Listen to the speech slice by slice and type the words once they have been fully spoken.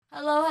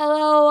Hello,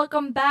 hello.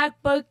 Welcome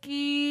back,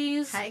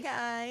 Bookies. Hi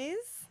guys,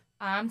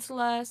 I'm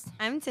Celeste.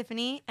 I'm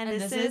Tiffany, and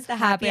this is is the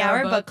Happy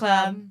Hour Book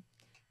Club.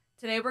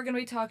 Today we're going to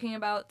be talking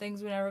about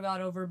Things We Never Got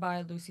Over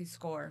by Lucy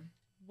Score.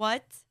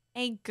 What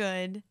a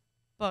good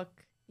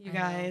book, you I know.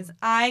 guys.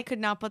 I could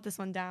not put this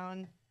one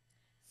down.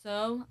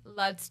 So,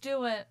 let's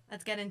do it.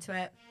 Let's get into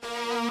it.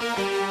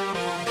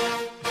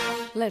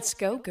 Let's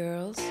go,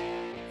 girls.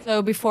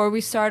 So, before we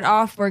start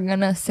off, we're going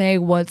to say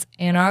what's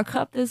in our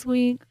cup this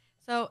week.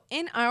 So,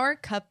 in our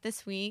cup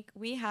this week,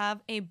 we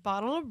have a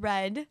bottle of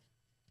red.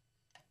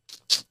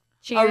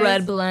 Cheers. A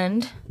red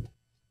blend.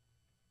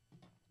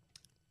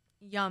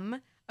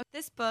 Yum.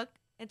 This book,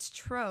 it's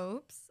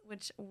tropes,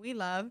 which we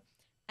love.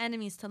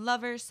 Enemies to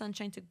lovers,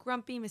 sunshine to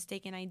grumpy,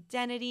 mistaken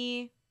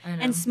identity, I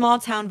know. and small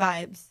town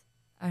vibes.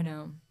 I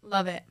know.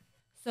 Love it.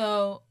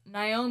 So,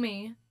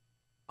 Naomi,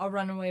 a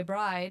runaway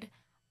bride,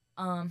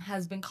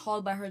 has been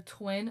called by her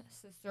twin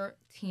sister,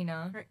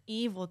 Tina. Her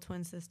evil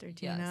twin sister,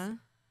 Tina.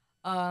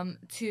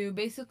 To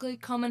basically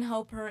come and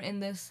help her in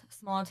this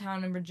small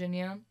town in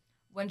Virginia.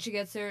 When she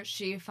gets there,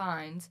 she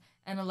finds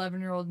an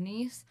 11-year-old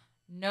niece,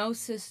 no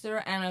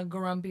sister, and a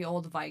grumpy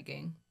old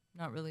Viking.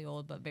 Not really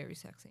old, but very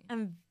sexy.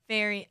 I'm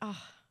very,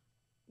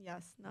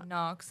 yes.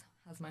 Knox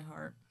has my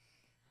heart.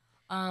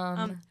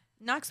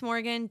 Knox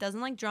Morgan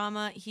doesn't like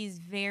drama. He's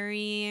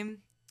very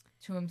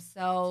To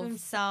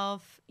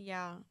himself.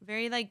 Yeah,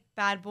 very like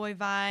bad boy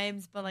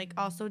vibes, but like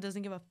also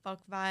doesn't give a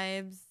fuck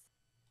vibes.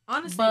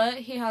 Honestly, But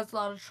he has a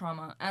lot of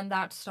trauma, and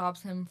that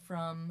stops him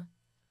from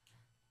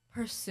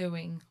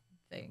pursuing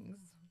things.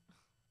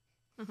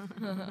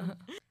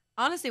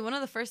 honestly, one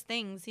of the first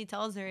things he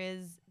tells her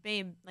is,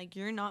 "Babe, like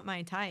you're not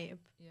my type."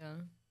 Yeah.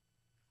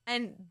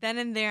 And then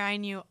and there, I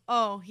knew,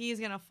 oh, he's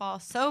gonna fall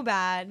so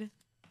bad.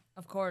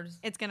 Of course.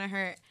 It's gonna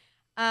hurt.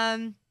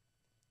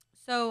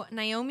 So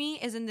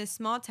Naomi is in this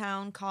small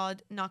town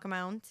called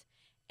Knockamount,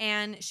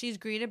 and she's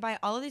greeted by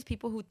all of these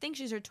people who think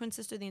she's her twin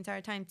sister the entire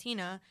time,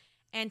 Tina.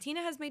 And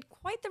Tina has made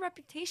quite the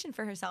reputation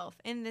for herself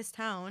in this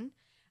town.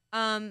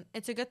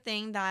 It's a good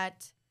thing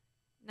that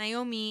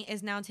Naomi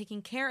is now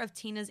taking care of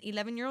Tina's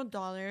 11-year-old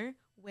daughter,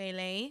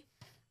 Waylay,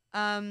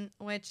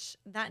 which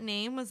that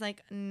name was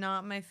like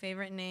not my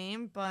favorite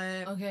name,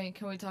 but Okay,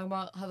 can we talk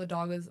about how the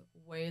dog is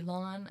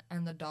Waylon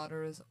and the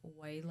daughter is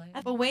Waylay?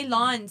 but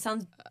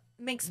Waylon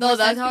makes No, more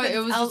that's sense how because it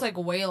was it's just like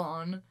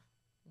Waylon.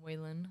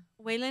 Waylon.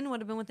 Waylon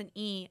would have been with an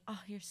E. Oh,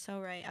 you're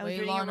so right. I was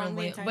reading it Waylon wrong and the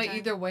Way. entire But time.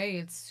 either way,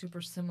 it's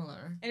super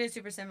similar. It is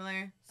super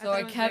similar. So thought I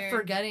it was kept weird.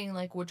 forgetting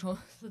like which one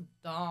was the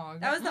dog.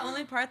 That was the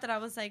only part that I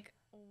was like,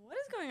 what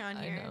is going on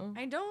I here? know.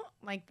 I don't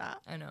like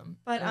that. I know.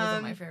 But, it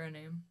wasn't my favorite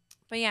name.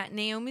 But yeah,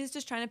 Naomi's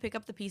just trying to pick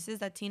up the pieces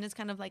that Tina's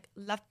kind of like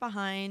left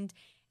behind.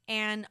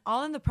 And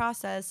all in the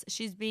process,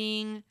 she's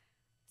being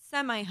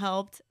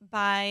semi-helped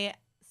by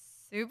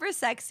super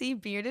sexy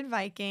bearded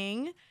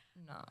Viking,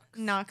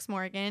 Knox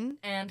Morgan.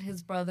 And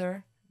his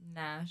brother,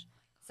 Nash,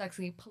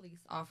 sexy police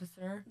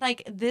officer.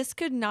 Like, this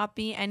could not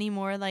be any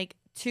more like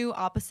two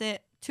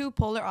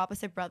polar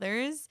opposite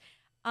brothers.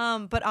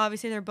 But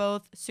obviously they're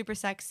both super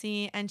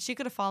sexy, and she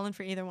could have fallen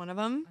for either one of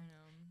them I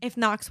know. if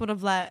Knox would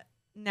have let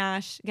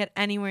Nash get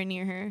anywhere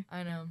near her.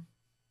 I know.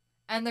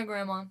 And their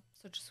grandma,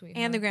 such a sweetheart.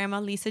 And the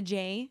grandma, Lisa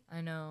J.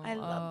 I know. I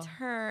loved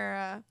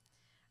her.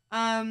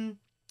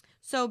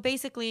 So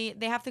basically,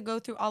 they have to go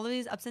through all of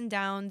these ups and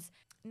downs.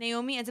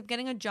 Naomi ends up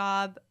getting a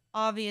job.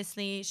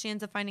 Obviously, she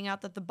ends up finding out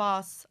that the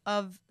boss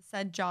of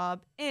said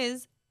job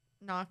is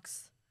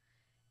Knox.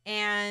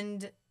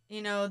 And,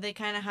 you know, they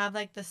kind of have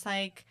like this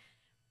like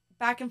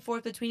back and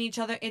forth between each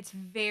other.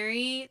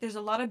 There's a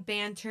lot of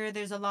banter.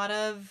 There's a lot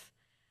of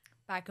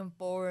back and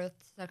forth,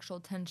 sexual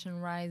tension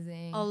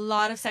rising.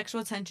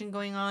 sexual tension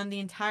going on the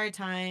entire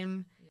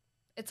time.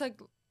 It's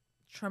like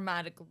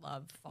traumatic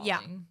love falling. Yeah.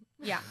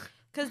 Yeah.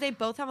 Because they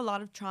both have a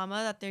lot of trauma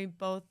that they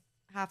both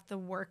have to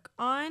work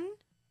on.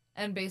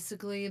 And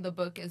basically, the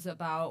book is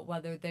about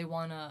whether they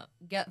want to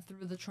get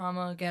through the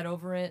trauma, get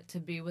over it,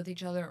 to be with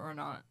each other or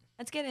not.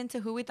 Let's get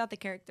into who we thought the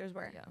characters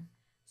were. Yeah.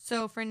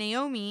 So for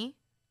Naomi,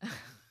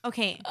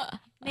 okay,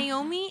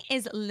 Naomi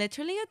is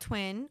literally a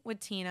twin with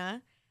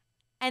Tina,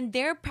 and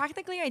they're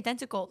practically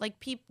identical.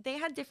 Like, they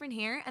had different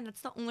hair, and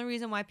that's the only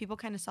reason why people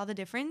kind of saw the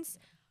difference.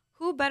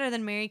 Who better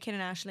than Mary Kate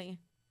and Ashley?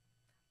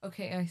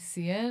 Okay, I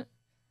see it.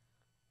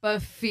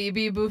 But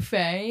Phoebe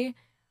Buffay,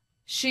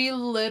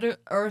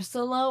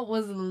 Ursula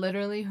was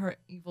literally her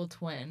evil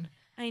twin.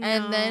 I know.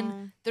 And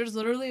then there's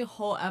literally a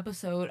whole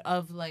episode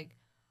of like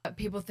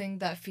people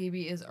think that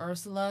Phoebe is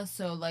Ursula,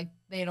 so like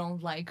they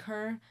don't like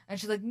her, and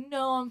she's like,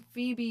 "No, I'm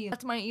Phoebe.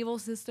 That's my evil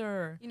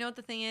sister." You know what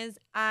the thing is?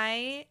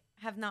 I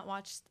have not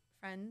watched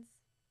Friends.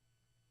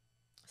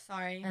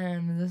 Sorry.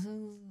 And this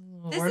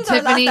This where is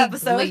our last Tiffany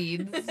episode.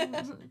 leads.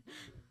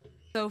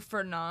 So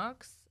for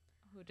Knox,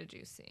 who did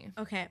you see?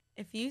 Okay,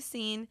 if you've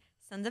seen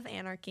Sons of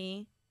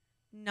Anarchy,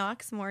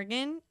 Knox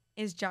Morgan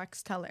is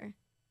Jax Teller.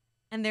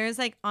 And there's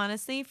like,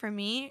 honestly, for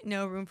me,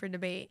 no room for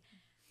debate.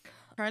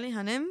 Charlie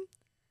Hunnam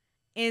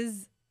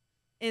is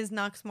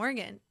Knox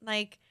Morgan.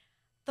 Like,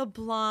 the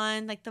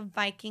blonde, like the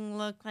Viking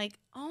look, like,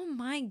 oh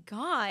my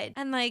God.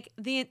 And like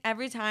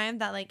every time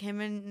that like him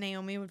and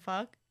Naomi would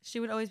fuck, she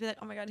would always be like,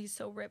 oh my God, he's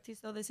so ripped, he's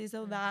so this, he's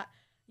so that.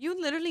 You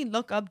literally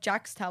look up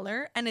Jax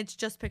Teller and it's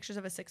just pictures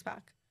of a six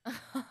pack.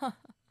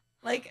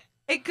 Like,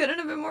 it couldn't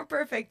have been more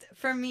perfect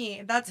for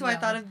me. That's who I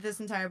thought of this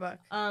entire book.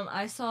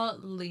 I saw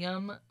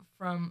Liam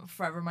from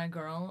Forever My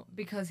Girl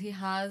because he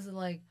has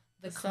like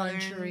the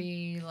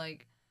country,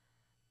 like,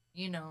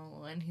 you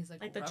know, and he's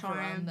like the rough charm.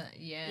 around the,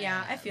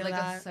 Yeah, I feel like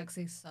that. a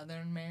sexy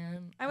Southern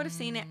man. I would have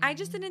seen it. I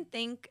just didn't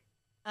think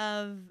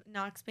of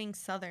Knox being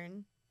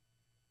Southern.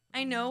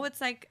 I know it's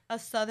like a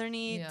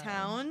southerny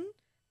town,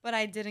 but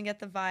I didn't get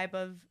the vibe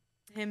of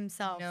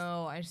himself.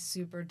 No, I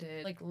super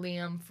did. Like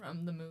Liam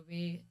from the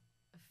movie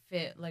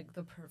fit like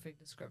the perfect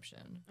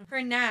description.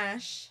 For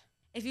Nash,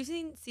 if you've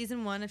seen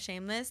season 1 of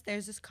Shameless,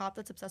 there's this cop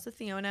that's obsessed with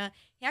Fiona.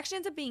 He actually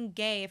ends up being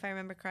gay, if I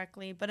remember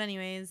correctly. But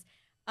anyways,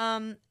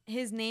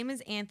 his name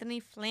is Anthony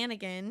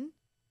Flanagan,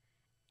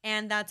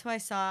 and that's who I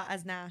saw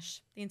as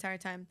Nash the entire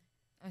time.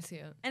 I see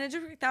it. And it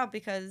just worked out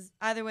because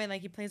either way,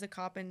 like, he plays a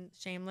cop in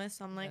Shameless.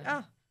 So I'm like,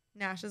 oh,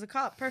 Nash is a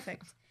cop.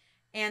 Perfect.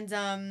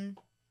 And,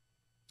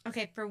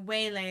 okay, for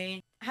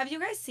Waylay, have you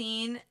guys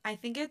seen, I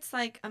think it's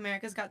like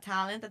America's Got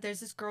Talent, that there's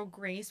this girl,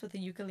 Grace, with a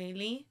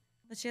ukulele,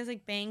 that she has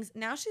like bangs.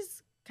 Now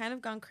she's kind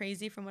of gone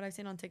crazy from what I've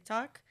seen on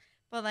TikTok.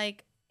 But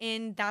like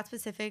in that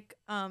specific,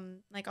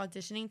 like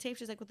auditioning tape,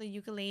 she's like with a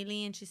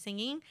ukulele and she's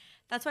singing.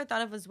 That's what I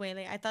thought of was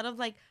Waylay. I thought of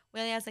like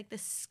Waylay as like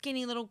this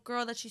skinny little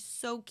girl that she's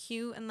so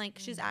cute and like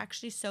she's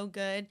actually so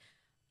good,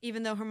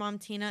 even though her mom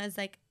Tina is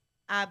like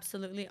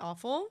absolutely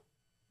awful.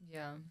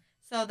 Yeah.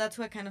 So that's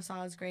what I kind of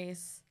saw as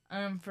Grace.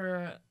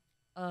 For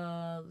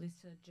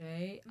Lisa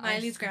J.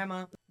 Miley's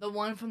grandma. The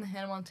one from the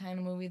Hannah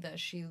Montana movie that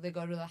they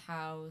go to the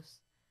house.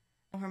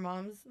 Her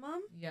mom's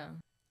mom? Yeah.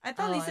 I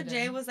thought Lisa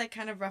J was like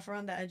kind of rough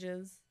around the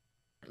edges.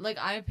 Like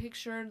I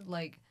pictured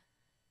like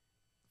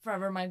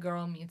Forever My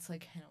Girl meets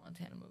like Hannah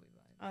Montana movie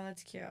vibe. Oh,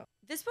 that's cute.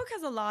 This book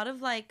has a lot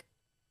of like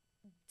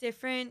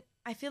different,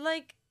 I feel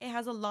like it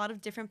has a lot of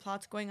different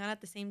plots going on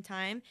at the same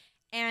time.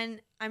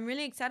 And I'm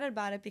really excited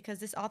about it because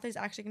this author is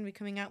actually going to be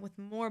coming out with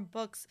more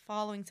books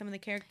following some of the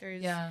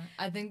characters. Yeah,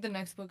 I think the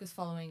next book is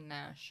following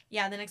Nash.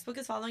 Yeah, the next book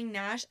is following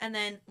Nash. And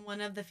then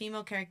one of the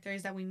female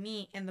characters that we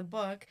meet in the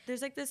book,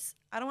 there's like this,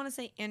 I don't want to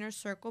say inner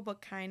circle,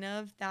 but kind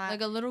of that.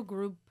 Like a little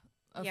group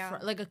of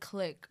like a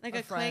clique. Like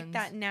a clique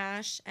that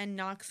Nash and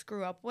Knox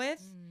grew up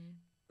with.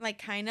 Like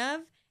kind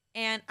of.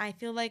 And I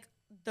feel like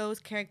those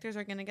characters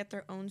are gonna get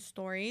their own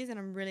stories, and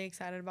I'm really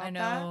excited about that.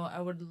 I know.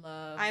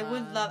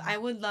 I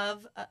would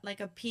love like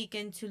a peek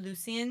into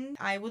Lucien.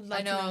 I would love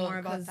to know more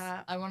about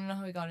that. I want to know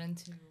how he got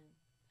into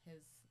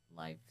his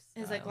lifestyle.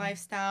 His like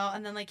lifestyle,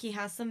 and then like he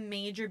has some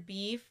major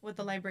beef with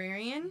the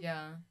librarian.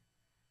 Yeah.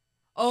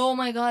 Oh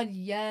my God!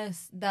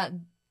 Yes, that.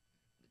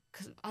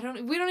 Cause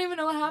we don't even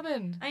know what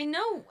happened. I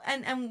know,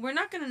 and we're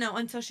not gonna know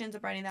until she ends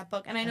up writing that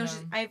book. And I know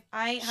I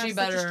have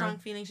such a strong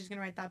feeling she's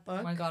gonna write that book.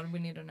 Oh my God, we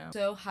need to know.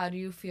 So, how do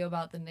you feel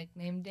about the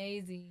nickname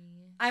Daisy?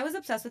 I was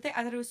obsessed with it.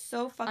 I thought it was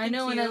so fucking cute. I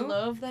know, cute. and I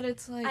love that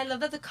it's like. I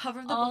love that the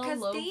cover of the book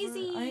has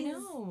daisies. I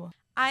know.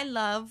 I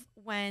love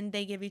when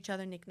they give each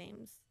other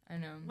nicknames. I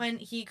know. When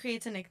he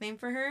creates a nickname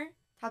for her,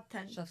 top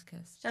 10. Chef's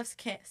kiss. Chef's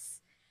kiss.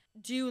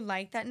 Do you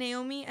like that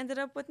Naomi ended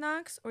up with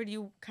Knox, or do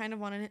you kind of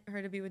wanted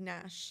her to be with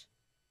Nash?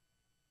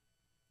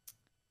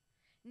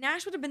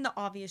 Nash would have been the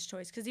obvious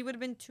choice because he would have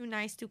been too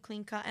nice, too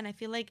clean cut, and I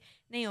feel like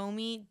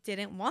Naomi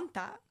didn't want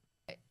that.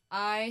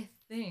 I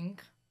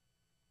think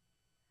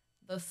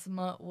the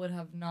smut would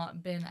have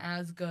not been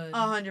as good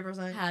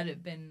 100% had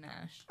it been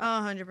Nash.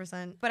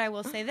 100%. But I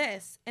will say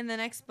this. In the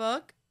next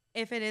book,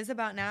 if it is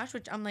about Nash,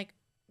 which I'm like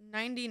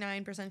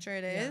 99% sure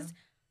it is,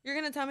 you're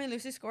going to tell me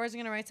Lucy Score is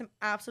going to write some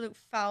absolute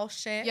foul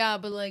shit. Yeah,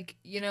 but like,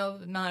 you know,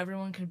 not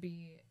everyone could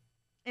be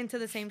into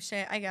the same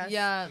shit, I guess.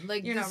 Yeah,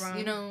 like you're not wrong.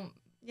 You know,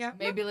 yeah,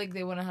 maybe like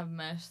they wouldn't have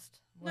meshed.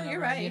 Whatever, no,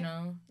 you're right. You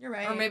know, you're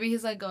right. Or maybe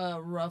he's like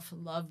a rough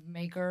love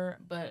maker,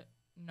 but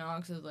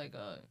Knox is like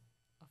a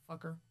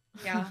fucker.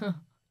 Yeah.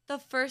 The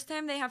first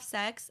time they have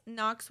sex,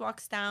 Knox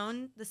walks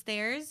down the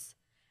stairs,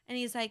 and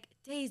he's like,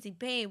 "Daisy,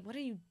 babe, what are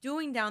you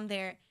doing down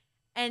there?"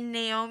 And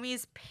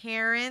Naomi's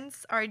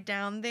parents are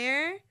down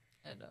there.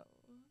 I know.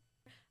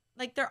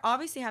 Like they're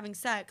obviously having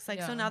sex.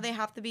 Like so now they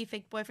have to be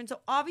fake boyfriends. So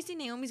obviously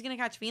Naomi's gonna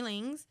catch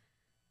feelings.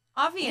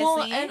 Obviously.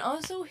 Well, and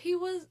also he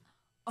was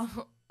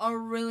a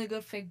really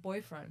good fake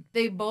boyfriend.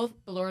 They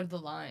both blurred the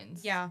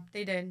lines. Yeah,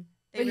 they did.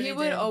 But really he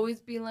would always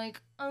be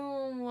like,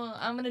 "Oh, well,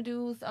 I'm gonna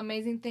do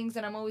amazing things,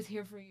 and I'm always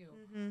here for you."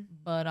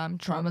 But I'm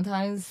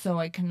traumatized, so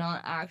I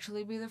cannot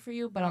actually be there for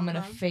you. But I'm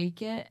gonna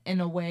fake it in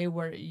a way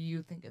where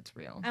you think it's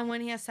real. And when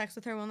he has sex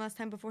with her one last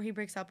time before he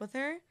breaks up with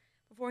her,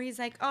 before he's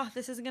like, "Oh,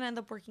 this isn't gonna end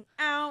up working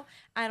out.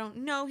 I don't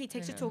know." He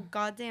takes her to a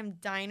goddamn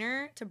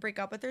diner to break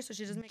up with her, so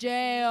she doesn't make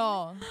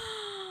jail.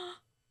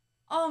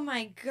 Oh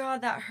my God,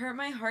 that hurt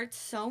my heart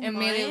so much.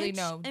 Immediately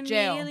no.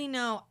 Immediately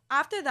no.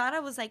 After that, I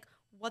was like,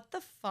 what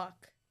the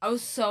fuck? I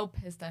was so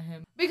pissed at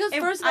him. Because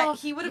first of all,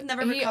 he would have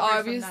never recovered He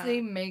obviously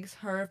from that. makes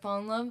her fall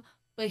in love,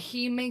 but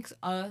he makes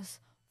us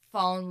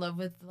fall in love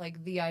with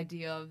like the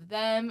idea of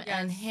them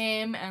and Yes.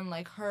 him and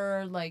like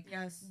her. Like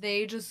Yes.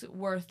 they just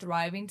were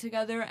thriving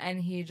together,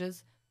 and he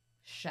just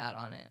shat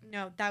on it.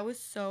 No, that was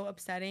so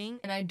upsetting.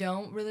 And I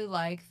don't really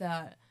like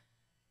that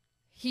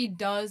he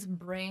does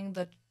bring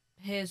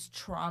his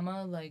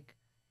trauma like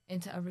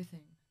into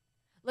everything.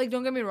 Like,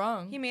 don't get me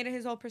wrong. He made it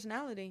his whole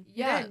personality. He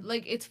Yeah, did.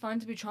 like it's fine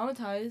to be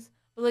traumatized,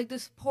 but like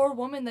this poor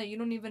woman that you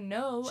don't even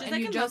know She's and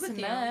like you in love just with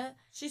you. met,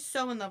 She's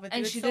so in love with you.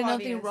 and It's she so did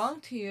nothing obvious.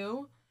 wrong to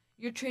you.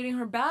 You're treating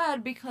her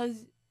bad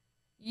because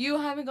you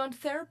haven't gone to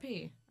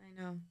therapy. I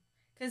know.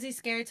 Because he's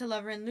scared to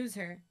love her and lose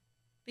her.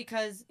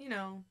 Because, you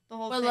know, the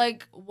whole But thing.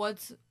 like,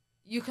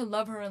 you could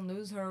love her and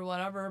lose her or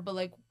whatever, but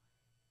like,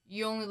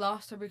 you only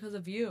lost her because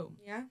of you.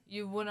 Yeah.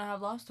 You wouldn't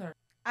have lost her.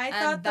 I And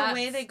thought the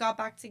way that's- they got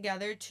back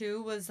together,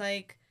 too, was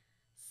like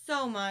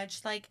so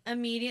much. Like,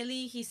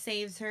 immediately he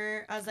saves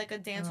her as like a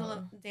damsel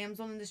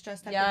in distress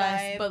type of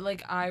Yes, vibe. but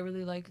like, I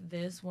really like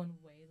this when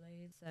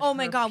Waylay said Oh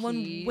my her god, when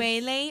piece.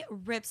 Waylay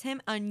rips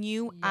him a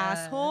new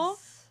asshole.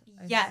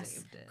 I Yes.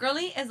 saved it.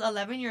 Girlie is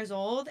 11 years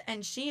old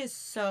and she is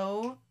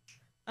so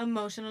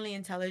emotionally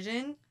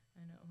intelligent.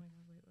 I know. Oh my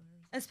god, wait,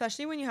 what is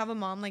Especially when you have a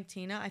mom like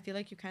Tina, I feel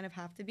like you kind of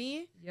have to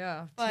be.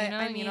 Yeah, But, Tina,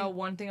 I you know, mean-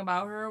 one thing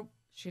about her,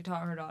 she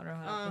taught her daughter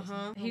how to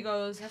Uh-huh. He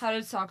goes, Yes. how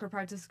did soccer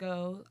practice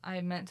go? I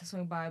meant to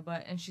swing by,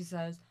 and she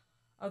says,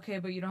 okay,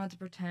 but you don't have to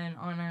pretend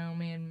Aunt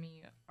Naomi and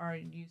me are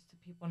used to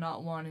people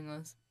not wanting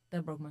us.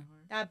 That broke my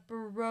heart. That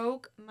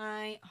broke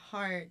my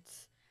heart.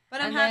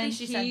 But I'm And happy then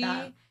she said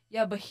that.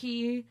 Yeah, but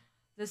he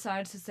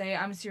decides to say,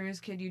 I'm serious,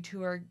 kid, you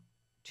two are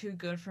too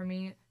good for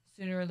me.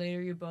 Sooner or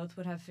later, you both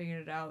would have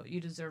figured it out. You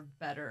deserve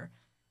better.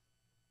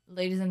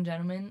 Ladies and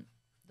gentlemen,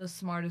 the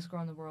smartest girl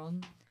in the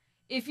world.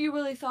 If you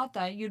really thought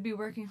that, you'd be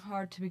working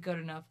hard to be good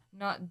enough,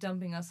 not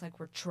dumping us like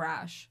we're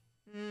trash.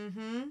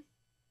 Mm-hmm.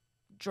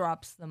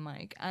 Drops the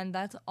mic. And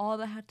that's all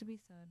that had to be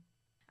said.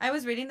 I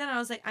was reading that and I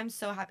was like, I'm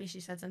so happy she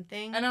said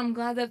something. And I'm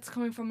glad that's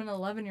coming from an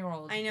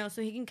 11-year-old. I know,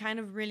 so he can kind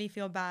of really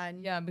feel bad.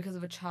 Yeah, because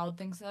if a child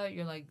thinks that,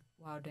 you're like,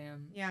 wow,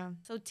 damn. Yeah.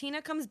 So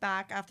Tina comes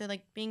back after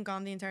like being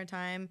gone the entire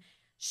time.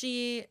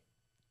 She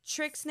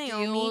tricks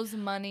Naomi. Steals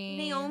money.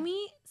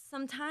 Naomi,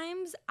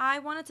 sometimes I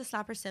wanted to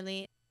slap her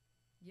silly.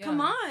 Yeah.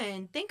 Come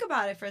on, think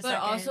about it for a But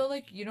second. also,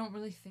 like, you don't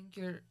really think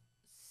your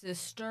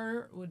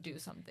sister would do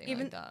something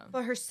Even- like that.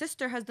 But her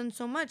sister has done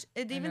so much.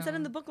 It I even said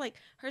in know. the book, like,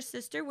 her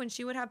sister, when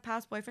she would have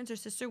past boyfriends, her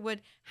sister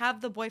would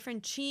have the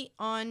boyfriend cheat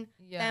on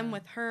them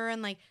with her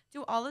and, like,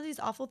 do all of these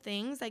awful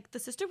things. Like, the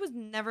sister was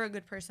never a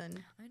good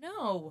person. I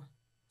know.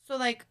 So,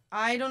 like,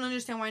 I don't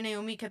understand why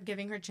Naomi kept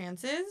giving her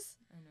chances.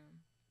 I know.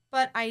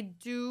 But I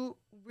do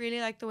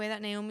really like the way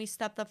that Naomi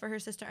stepped up for her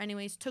sister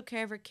anyways, took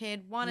care of her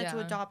kid, wanted to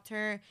Yeah. adopt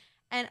her.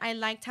 And I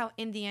liked how,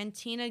 in the end,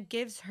 Tina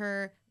gives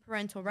her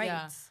parental rights.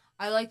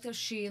 Yeah. I like that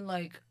she,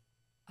 like,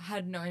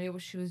 had no idea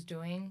what she was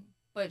doing,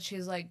 but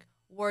she's like,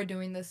 we're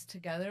doing this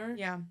together.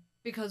 Yeah.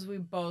 Because we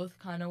both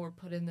kind of were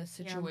put in this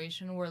Yeah.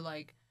 situation where,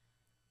 like,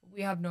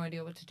 we have no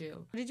idea what to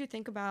do. What did you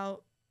think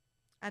about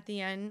at the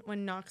end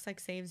when Knox like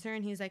saves her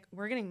and he's like,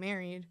 "We're getting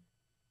married"?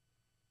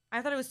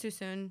 I thought it was too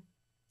soon.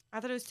 I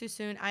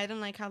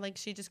didn't like how like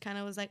she just kind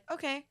of was like,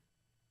 "Okay,"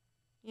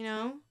 you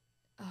know?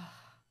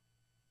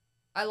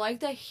 I like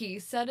that he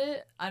said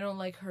it. I don't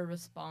like her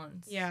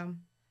response. Yeah.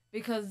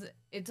 Because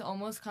it's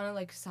almost kind of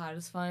like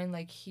satisfying,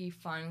 like he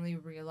finally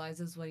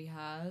realizes what he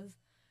has.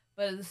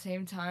 But at the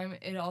same time,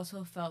 it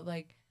also felt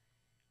like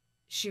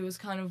she was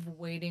kind of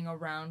waiting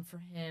around for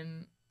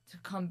him to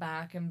come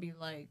back and be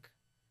like,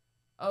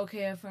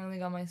 okay, I finally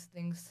got my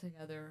things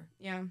together.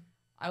 Yeah.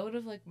 I would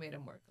have like made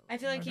him work a little I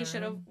feel like he harder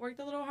should have worked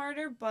a little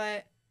harder,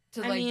 but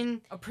to I like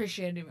mean-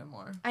 appreciate it even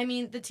more.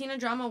 the Tina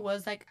drama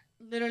was like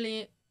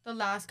literally the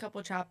last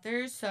couple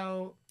chapters,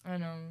 so I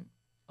know.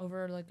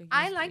 Over like a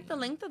I year's liked the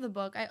reading. length of the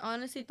book. I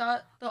honestly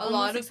thought the A almost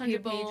lot of 600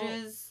 people-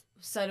 pages.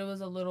 Said it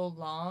was a little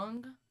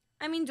long.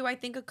 I mean, do I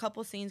think a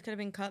couple scenes could have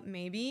been cut?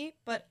 Maybe,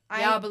 but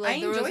Yeah, but like I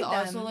there was enjoyed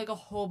also them. like a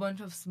whole bunch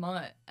of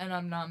smut, and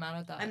I'm not mad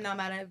at that. I'm not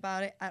mad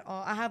about it at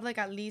all. I have like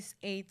at least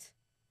 8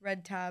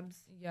 red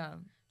tabs. Yeah.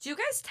 Do you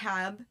guys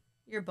tab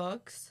your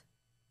books?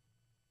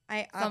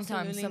 I Sometimes,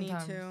 absolutely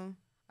sometimes. need to.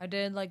 I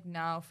did like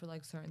now for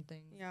like certain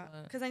things. Yeah,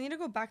 but- because I need to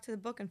go back to the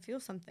book and feel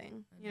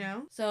something. You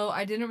know? So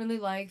I didn't really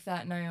like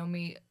that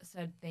Naomi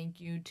said thank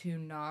you to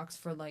Knox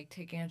for like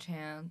taking a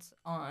chance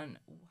on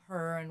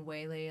her and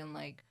Waylay and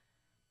like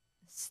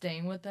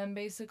staying with them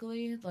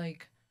basically.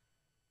 Like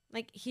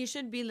Like he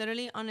should be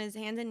literally on his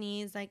hands and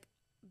knees, like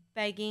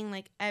begging,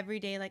 like every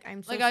day, like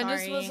I'm so like sorry. I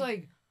just was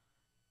like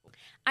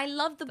I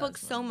love the book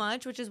That's so fine.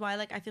 much, which is why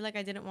like I feel like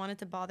I didn't want it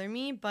to bother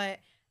me, but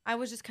I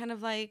was just kind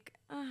of like,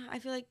 I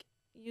feel like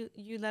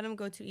you let him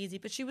go too easy,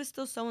 but she was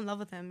still so in love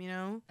with him, you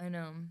know. I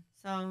know.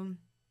 So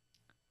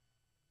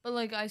But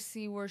like I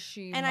see where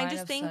she And I might just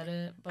have think- said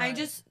it. But I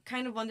just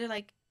kind of wonder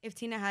like if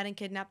Tina hadn't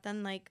kidnapped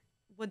them, like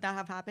would that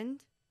have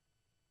happened?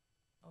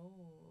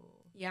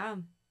 Oh, Yeah.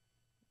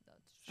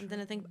 that's Something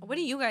to think. true. What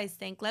do you guys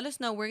think? Let us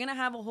know. We're gonna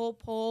have a whole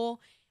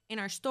poll in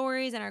our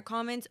stories and our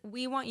comments.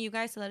 We want you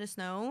guys to let us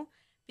know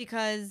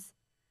because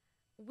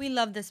we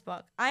love this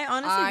book. I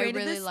honestly I rated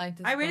really this. like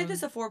this I rated book.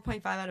 this a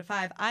 4.5 out of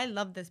 5. I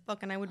love this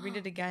book, and I would read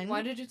it again.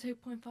 Why did you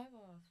take 0.5 off?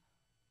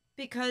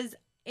 Because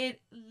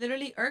it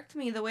literally irked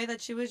me the way that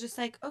she was just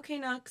like, okay,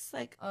 Nux,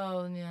 like,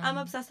 Oh yeah. I'm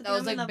obsessed with That you.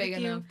 was I'm in like love big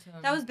with you. enough to.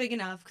 That was big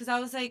enough because I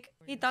was like,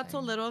 What he you're thought so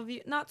saying. little of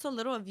you, not so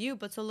little of you,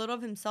 but so little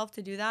of himself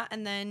to do that,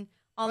 and then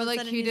all Or of a like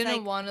sudden he he's didn't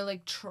like, want to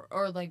like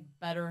or like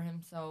better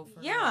himself.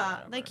 Or yeah,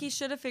 whatever. like he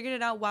should have figured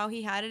it out while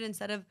he had it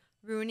instead of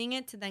ruining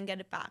it to then get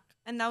it back.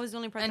 And that was the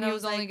only part And that he I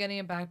was was only like, getting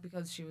it back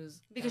because she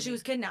was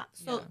kidnapped.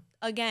 So Yeah.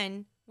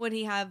 again, would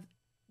he have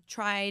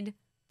tried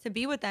to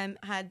be with them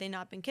had they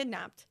not been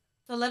kidnapped?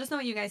 So let us know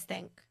what you guys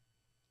think.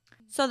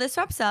 So this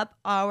wraps up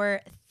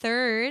our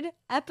 3rd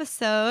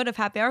episode of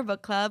Happy Hour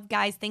Book Club.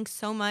 Guys, thanks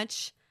so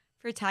much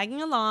for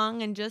tagging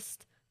along and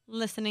just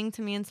listening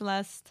to me and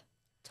Celeste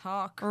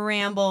talk.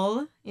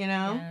 ramble, you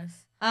know?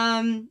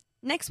 Yes.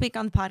 Next week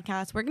on the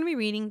podcast, we're going to be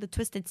reading the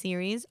Twisted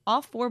series,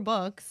 all 4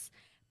 books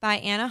by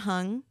Anna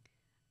Hung.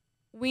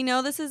 We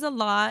know this is a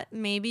lot.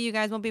 Maybe you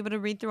guys won't be able to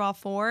read through all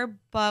 4,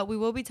 but we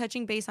will be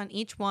touching base on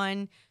each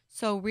one.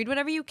 So read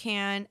whatever you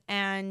can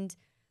and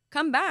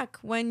come back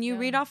when you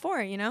read all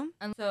 4, you know?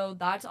 And so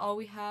that's all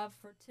we have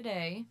for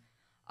today.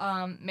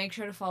 Make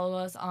sure to follow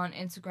us on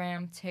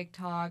Instagram,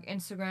 TikTok.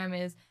 Instagram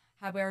is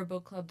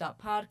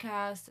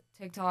happyhourbookclub.podcast.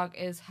 TikTok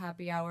is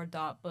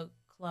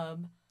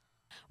happyhour.bookclub.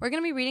 We're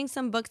going to be reading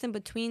some books in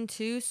between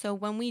too. So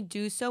when we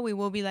do so, we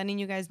will be letting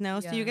you guys know.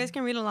 So you Yeah. guys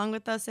can read along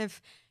with us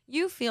if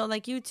you feel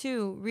like you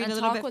too read And a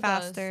little talk bit with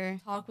faster.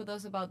 us. Talk with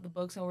us about the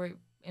books that we're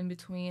in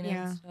between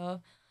Yeah. and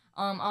stuff.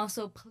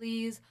 Also,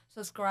 please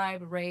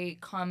subscribe, rate,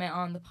 comment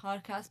on the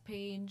podcast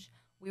page.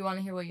 We want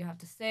to hear what you have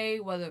to say,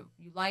 whether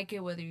you like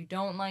it, whether you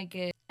don't like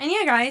it. And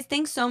yeah, guys,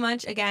 thanks so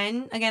much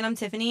again. Again, I'm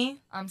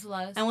Tiffany, I'm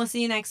Celeste. and we'll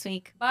see you next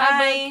week.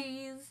 Bye,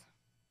 bookies.